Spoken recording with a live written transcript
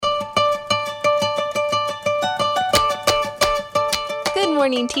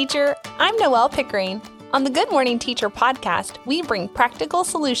Morning Teacher. I'm Noelle Pickering. On the Good Morning Teacher podcast, we bring practical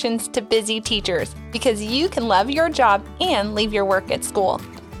solutions to busy teachers because you can love your job and leave your work at school.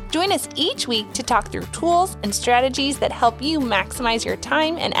 Join us each week to talk through tools and strategies that help you maximize your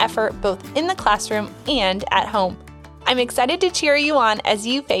time and effort both in the classroom and at home. I'm excited to cheer you on as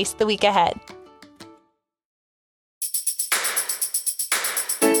you face the week ahead.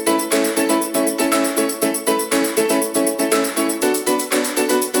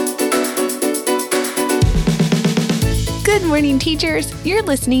 Good morning, teachers. You're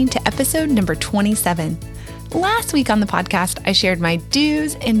listening to episode number 27. Last week on the podcast, I shared my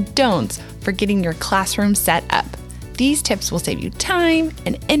do's and don'ts for getting your classroom set up. These tips will save you time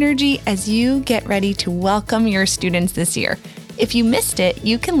and energy as you get ready to welcome your students this year. If you missed it,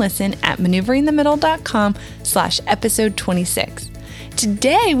 you can listen at maneuveringthemiddle.com/episode 26.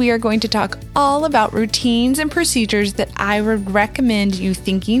 Today, we are going to talk all about routines and procedures that I would recommend you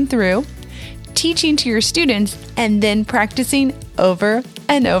thinking through, teaching to your students, and then practicing over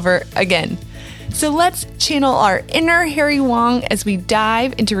and over again. So let's channel our inner Harry Wong as we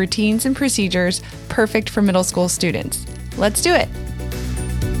dive into routines and procedures perfect for middle school students. Let's do it.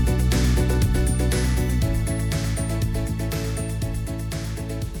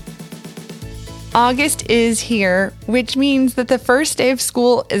 August is here, which means that the first day of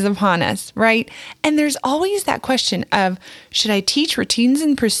school is upon us, right? And there's always that question of, should I teach routines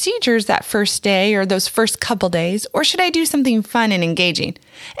and procedures that first day or those first couple days, or should I do something fun and engaging?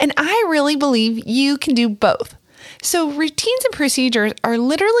 And I really believe you can do both. So routines and procedures are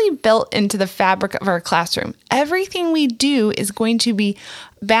literally built into the fabric of our classroom. Everything we do is going to be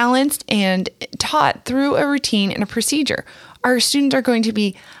balanced and taught through a routine and a procedure. Our students are going to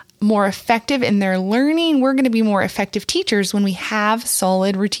be more effective in their learning. We're going to be more effective teachers when we have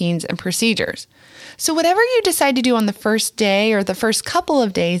solid routines and procedures. So whatever you decide to do on the first day or the first couple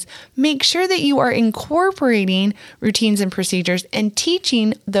of days, make sure that you are incorporating routines and procedures and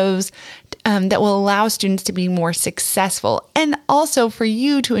teaching those that will allow students to be more successful, and also for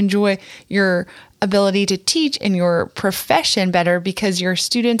you to enjoy your ability to teach in your profession better because your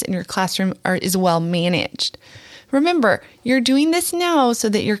students in your classroom is well managed. Remember, you're doing this now so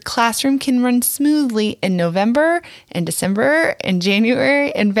that your classroom can run smoothly in November and December and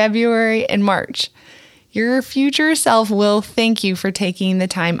January and February and March. Your future self will thank you for taking the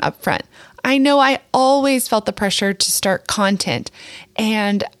time up front. I know I always felt the pressure to start content,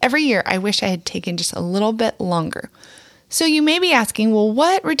 and every year I wish I had taken just a little bit longer. So you may be asking, well,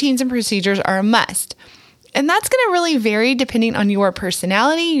 what routines and procedures are a must? And that's going to really vary depending on your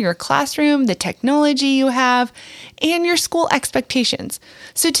personality, your classroom, the technology you have, and your school expectations.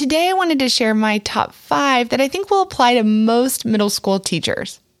 So today I wanted to share my top 5 that I think will apply to most middle school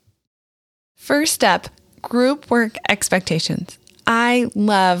teachers. First up, group work expectations. I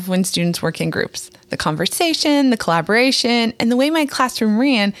love when students work in groups. The conversation, the collaboration, and the way my classroom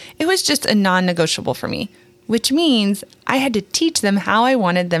ran, it was just a non-negotiable for me, which means I had to teach them how I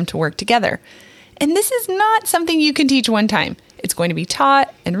wanted them to work together. And this is not something you can teach one time. It's going to be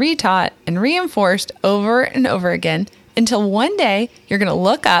taught and retaught and reinforced over and over again until one day you're going to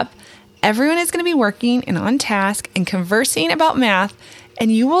look up, everyone is going to be working and on task and conversing about math,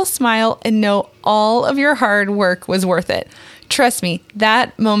 and you will smile and know all of your hard work was worth it. Trust me,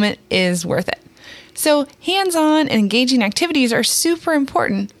 that moment is worth it. So hands-on and engaging activities are super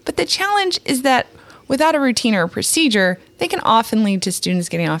important, but the challenge is that without a routine or a procedure, they can often lead to students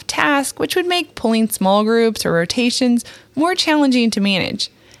getting off task, which would make pulling small groups or rotations more challenging to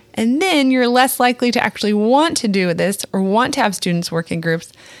manage. And then you're less likely to actually want to do this or want to have students work in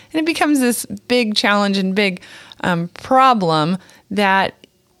groups. And it becomes this big challenge and big problem that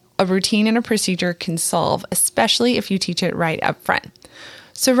a routine and a procedure can solve, especially if you teach it right up front.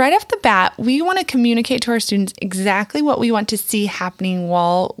 So right off the bat, we want to communicate to our students exactly what we want to see happening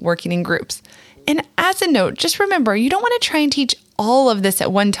while working in groups. And as a note, just remember, you don't want to try and teach all of this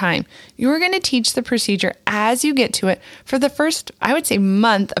at one time. You're going to teach the procedure as you get to it for the first, I would say,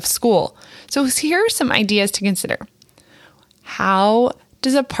 month of school. So here are some ideas to consider. How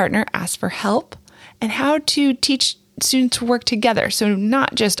does a partner ask for help? And how to teach students to work together. So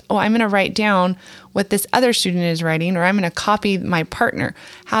not just, I'm going to write down what this other student is writing, or I'm going to copy my partner.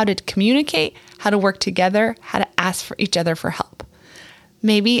 How to communicate, how to work together, how to ask for each other for help.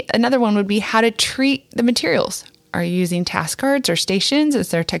 Maybe another one would be how to treat the materials. Are you using task cards or stations?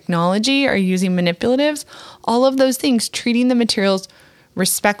 Is there technology? Are you using manipulatives? All of those things, treating the materials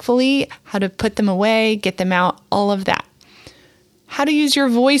respectfully, how to put them away, get them out, all of that. How to use your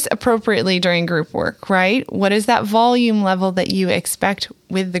voice appropriately during group work, right? What is that volume level that you expect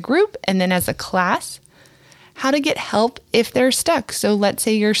with the group and then as a class? how to get help if they're stuck. So let's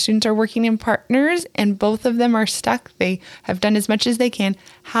say your students are working in partners and both of them are stuck. They have done as much as they can.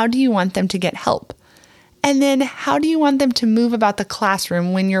 How do you want them to get help? And then how do you want them to move about the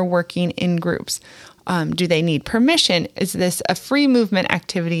classroom when you're working in groups? Do they need permission? Is this a free movement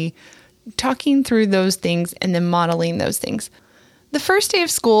activity? Talking through those things and then modeling those things. The first day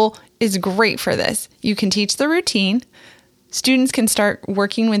of school is great for this. You can teach the routine. Students can start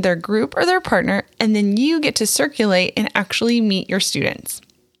working with their group or their partner, and then you get to circulate and actually meet your students.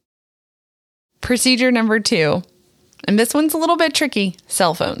 Procedure number 2, and this one's a little bit tricky,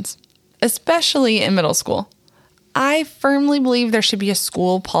 cell phones, especially in middle school. I firmly believe there should be a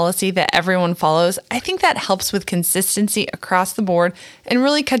school policy that everyone follows. I think that helps with consistency across the board and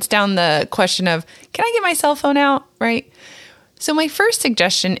really cuts down the question of, can I get my cell phone out, right? So my first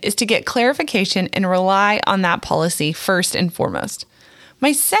suggestion is to get clarification and rely on that policy first and foremost.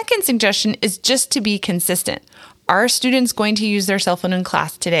 My second suggestion is just to be consistent. Are students going to use their cell phone in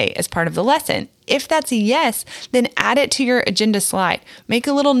class today as part of the lesson? If that's a yes, then add it to your agenda slide. Make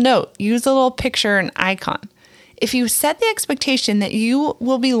a little note, use a little picture and icon. If you set the expectation that you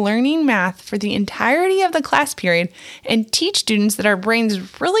will be learning math for the entirety of the class period and teach students that our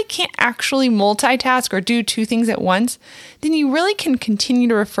brains really can't actually multitask or do 2 things at once, then you really can continue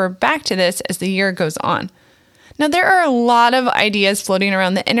to refer back to this as the year goes on. Now, there are a lot of ideas floating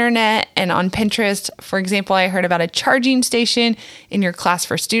around the internet and on Pinterest. For example, I heard about a charging station in your class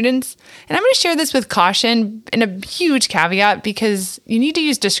for students. And I'm going to share this with caution and a huge caveat because you need to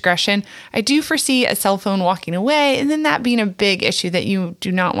use discretion. I do foresee a cell phone walking away and then that being a big issue that you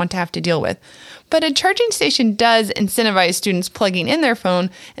do not want to have to deal with. But a charging station does incentivize students plugging in their phone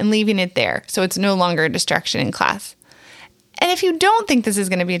and leaving it there, so it's no longer a distraction in class. And if you don't think this is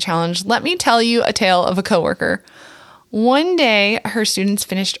going to be a challenge, let me tell you a tale of a coworker. One day, her students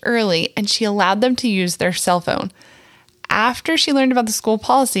finished early and she allowed them to use their cell phone. After she learned about the school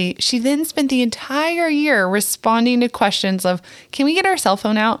policy, she then spent the entire year responding to questions of, can we get our cell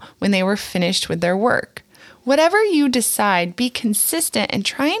phone out when they were finished with their work? Whatever you decide, be consistent and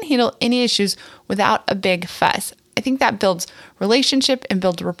try and handle any issues without a big fuss. I think that builds relationship and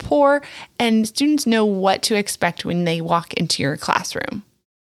builds rapport, and students know what to expect when they walk into your classroom.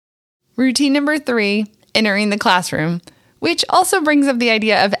 Routine number 3, entering the classroom, which also brings up the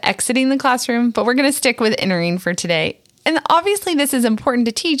idea of exiting the classroom, but we're going to stick with entering for today. And obviously this is important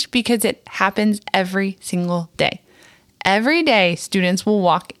to teach because it happens every single day. Every day, students will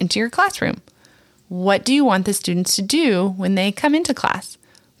walk into your classroom. What do you want the students to do when they come into class?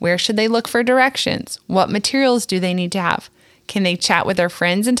 Where should they look for directions? What materials do they need to have? Can they chat with their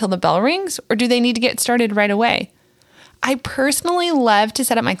friends until the bell rings, or do they need to get started right away? I personally love to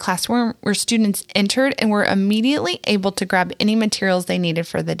set up my classroom where students entered and were immediately able to grab any materials they needed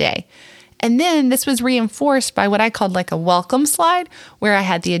for the day. And then this was reinforced by what I called like a welcome slide, where I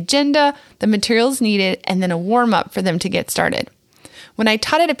had the agenda, the materials needed, and then a warm-up for them to get started. When I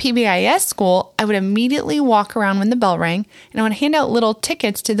taught at a PBIS school, I would immediately walk around when the bell rang, and I would hand out little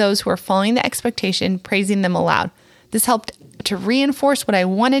tickets to those who were following the expectation, praising them aloud. This helped to reinforce what I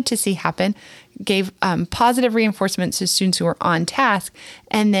wanted to see happen, gave positive reinforcements to students who were on task,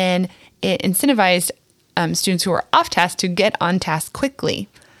 and then it incentivized students who were off task to get on task quickly.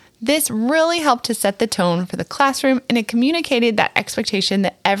 This really helped to set the tone for the classroom, and it communicated that expectation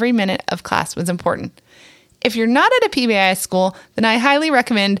that every minute of class was important. If you're not at a PBIS school, then I highly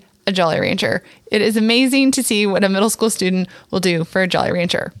recommend a Jolly Rancher. It is amazing to see what a middle school student will do for a Jolly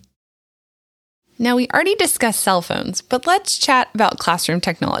Rancher. Now, we already discussed cell phones, but let's chat about classroom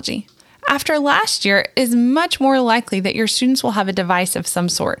technology. After last year, it is much more likely that your students will have a device of some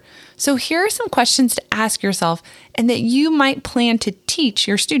sort. So here are some questions to ask yourself and that you might plan to teach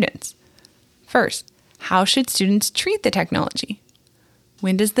your students. First, how should students treat the technology?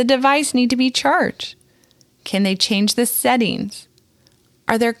 When does the device need to be charged? Can they change the settings?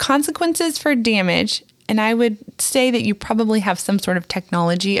 Are there consequences for damage? And I would say that you probably have some sort of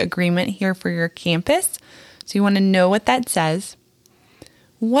technology agreement here for your campus. So you want to know what that says.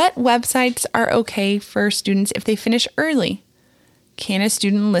 What websites are okay for students if they finish early? Can a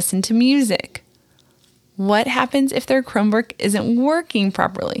student listen to music? What happens if their Chromebook isn't working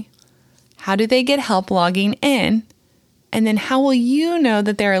properly? How do they get help logging in? And then how will you know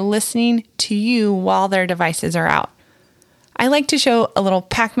that they're listening to you while their devices are out? I like to show a little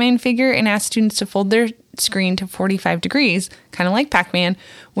Pac-Man figure and ask students to fold their screen to 45 degrees, kind of like Pac-Man,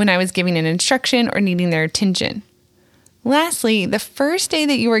 when I was giving an instruction or needing their attention. Lastly, the first day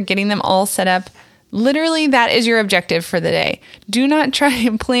that you are getting them all set up, literally that is your objective for the day. Do not try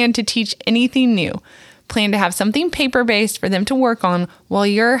and plan to teach anything new. Plan to have something paper-based for them to work on while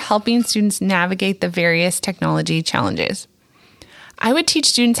you're helping students navigate the various technology challenges. I would teach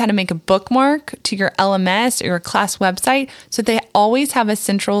students how to make a bookmark to your LMS or your class website so they always have a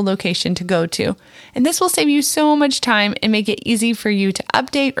central location to go to. And this will save you so much time and make it easy for you to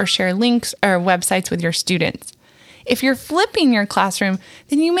update or share links or websites with your students. If you're flipping your classroom,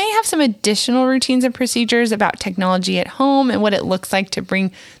 then you may have some additional routines and procedures about technology at home and what it looks like to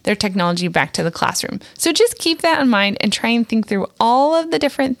bring their technology back to the classroom. So just keep that in mind and try and think through all of the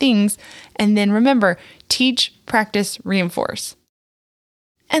different things. And then remember, teach, practice, reinforce.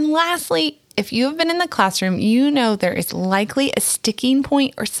 And lastly, if you have been in the classroom, you know there is likely a sticking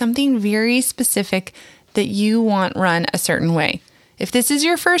point or something very specific that you want run a certain way. If this is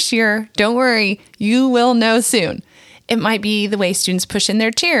your first year, don't worry, you will know soon. It might be the way students push in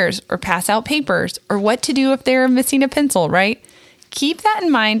their chairs or pass out papers or what to do if they're missing a pencil, right? Keep that in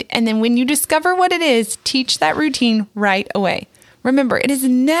mind, and then when you discover what it is, teach that routine right away. Remember, it is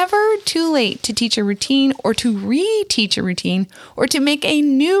never too late to teach a routine or to reteach a routine or to make a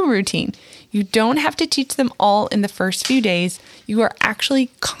new routine. You don't have to teach them all in the first few days. You are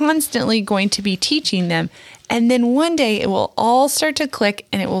actually constantly going to be teaching them. And then one day it will all start to click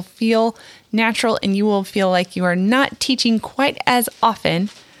and it will feel natural and you will feel like you are not teaching quite as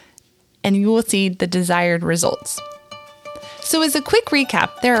often and you will see the desired results. So as a quick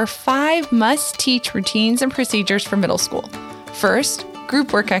recap, there are 5 must-teach routines and procedures for middle school. First,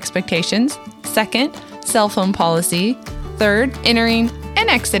 group work expectations. Second, cell phone policy. Third, entering and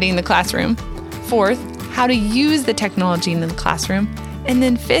exiting the classroom. Fourth, how to use the technology in the classroom. And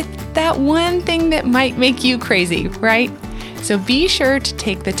then fifth, that one thing that might make you crazy, right? So be sure to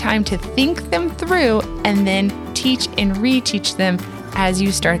take the time to think them through and then teach and reteach them as you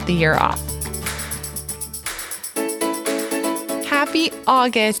start the year off. Happy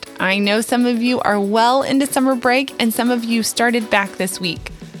August! I know some of you are well into summer break and some of you started back this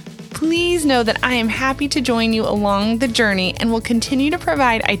week. Please know that I am happy to join you along the journey and will continue to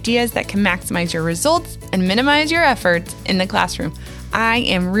provide ideas that can maximize your results and minimize your efforts in the classroom. I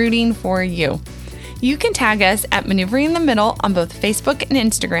am rooting for you. You can tag us at Maneuvering in the Middle on both Facebook and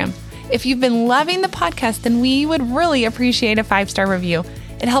Instagram. If you've been loving the podcast, then we would really appreciate a 5-star review.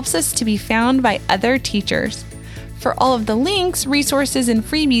 It helps us to be found by other teachers. For all of the links, resources, and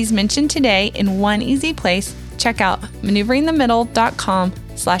freebies mentioned today in one easy place, check out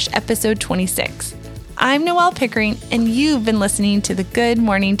maneuveringthemiddle.com/episode 26. I'm Noelle Pickering, and you've been listening to the Good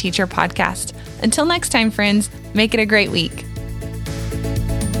Morning Teacher podcast. Until next time, friends, make it a great week.